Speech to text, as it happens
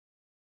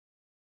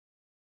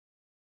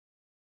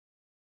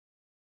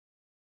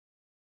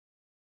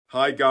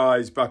Hi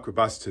guys, back with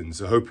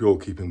Bastons. I hope you're all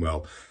keeping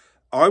well.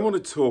 I want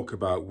to talk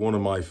about one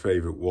of my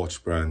favourite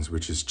watch brands,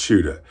 which is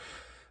Tudor.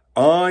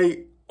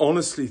 I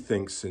honestly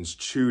think since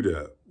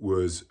Tudor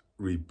was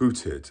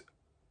rebooted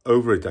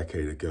over a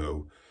decade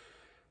ago,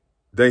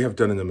 they have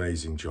done an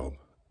amazing job.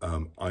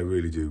 I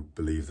really do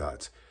believe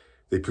that.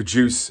 They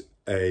produce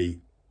a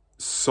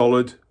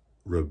solid,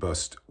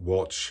 robust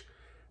watch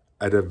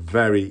at a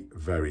very,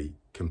 very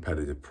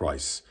competitive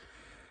price.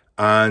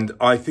 And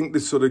I think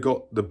this sort of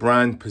got the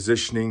brand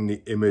positioning,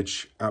 the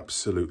image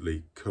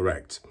absolutely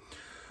correct.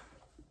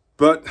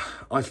 But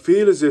I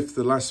feel as if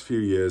the last few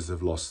years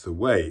have lost the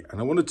way. And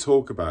I want to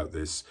talk about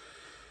this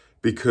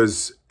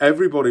because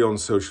everybody on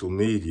social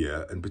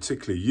media, and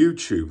particularly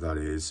YouTube that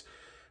is,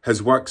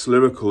 has waxed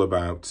lyrical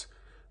about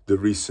the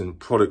recent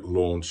product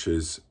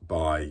launches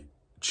by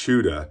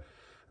Tudor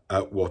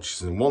at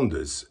Watches and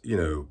Wonders. You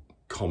know,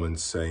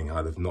 comments saying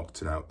how they've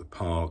knocked it out the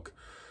park,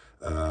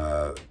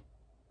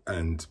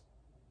 and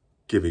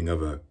giving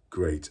other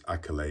great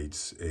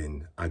accolades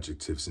in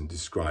adjectives and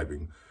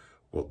describing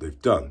what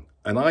they've done.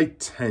 And I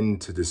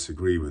tend to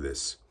disagree with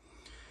this.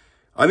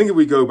 I think if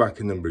we go back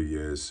a number of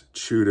years,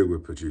 Tudor were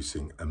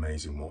producing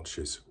amazing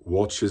watches.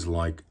 Watches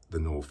like the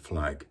North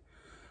Flag,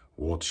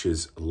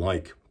 watches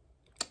like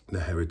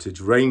the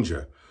Heritage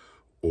Ranger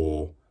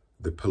or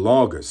the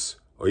Pelagus,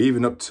 or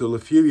even up till a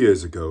few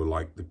years ago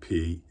like the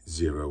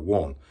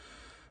P01.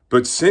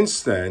 But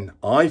since then,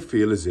 I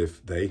feel as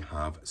if they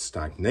have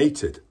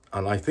stagnated.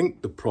 And I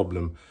think the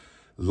problem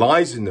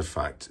lies in the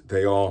fact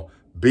they are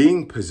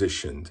being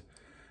positioned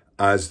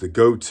as the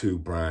go-to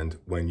brand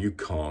when you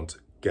can't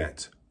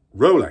get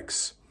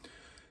Rolex.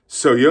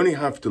 So you only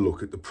have to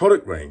look at the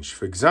product range.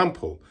 For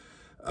example,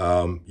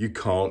 you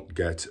can't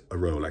get a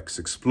Rolex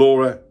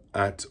Explorer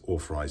at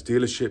authorized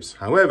dealerships.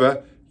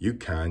 However, you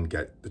can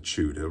get the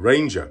Tudor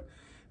Ranger.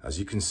 As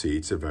you can see,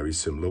 it's a very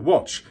similar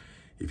watch.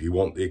 If you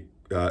want the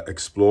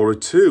Explorer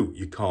 2,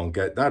 you can't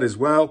get that as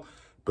well,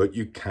 but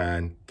you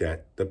can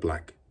get the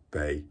Black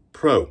Bay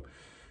Pro.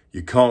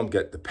 You can't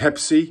get the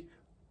Pepsi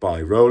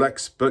by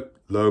Rolex, but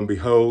lo and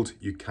behold,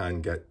 you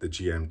can get the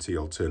GMT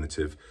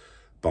alternative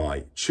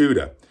by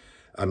Tudor.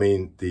 I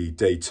mean, the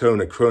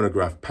Daytona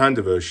chronograph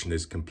Panda version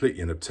is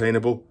completely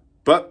unobtainable,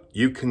 but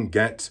you can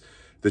get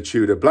the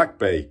Tudor Black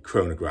Bay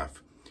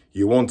chronograph.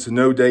 You want a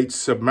no-date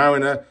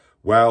Submariner?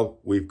 Well,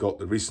 we've got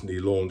the recently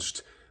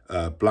launched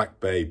Black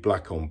Bay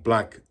Black on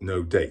Black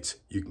no date.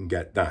 You can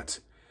get that.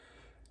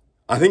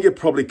 I think you're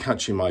probably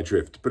catching my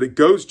drift, but it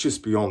goes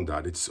just beyond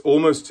that. It's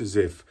almost as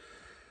if,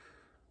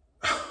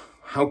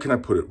 how can I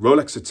put it?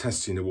 Rolex are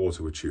testing the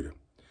water with Tudor.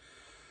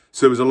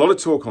 So there was a lot of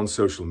talk on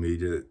social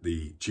media that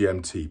the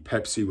GMT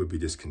Pepsi would be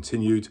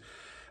discontinued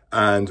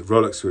and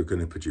Rolex were going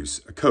to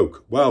produce a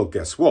Coke. Well,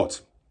 guess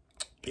what?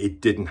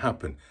 It didn't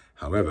happen.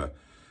 However,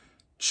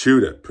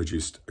 Tudor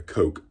produced a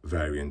Coke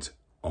variant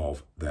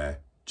of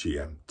their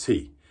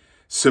GMT.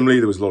 Similarly,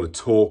 there was a lot of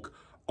talk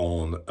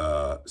on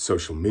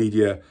social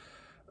media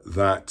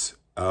that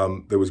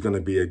there was going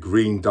to be a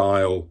green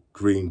dial,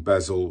 green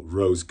bezel,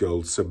 rose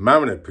gold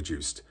Submariner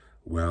produced.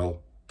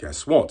 Well,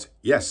 guess what?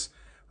 Yes,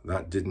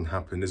 that didn't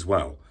happen as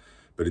well.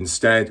 But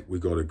instead, we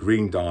got a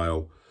green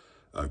dial,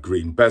 a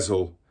green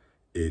bezel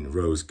in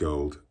rose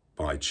gold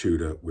by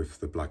Tudor with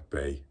the Black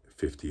Bay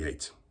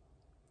 58.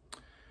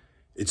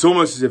 It's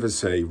almost as if I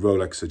say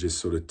Rolex are just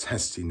sort of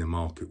testing the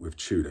market with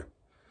Tudor.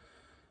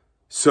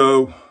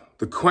 So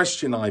the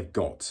question I've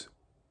got,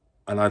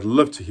 and I'd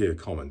love to hear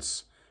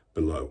comments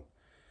below,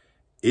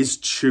 is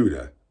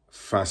Tudor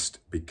fast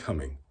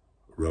becoming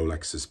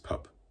Rolex's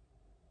pup?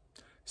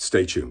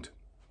 Stay tuned.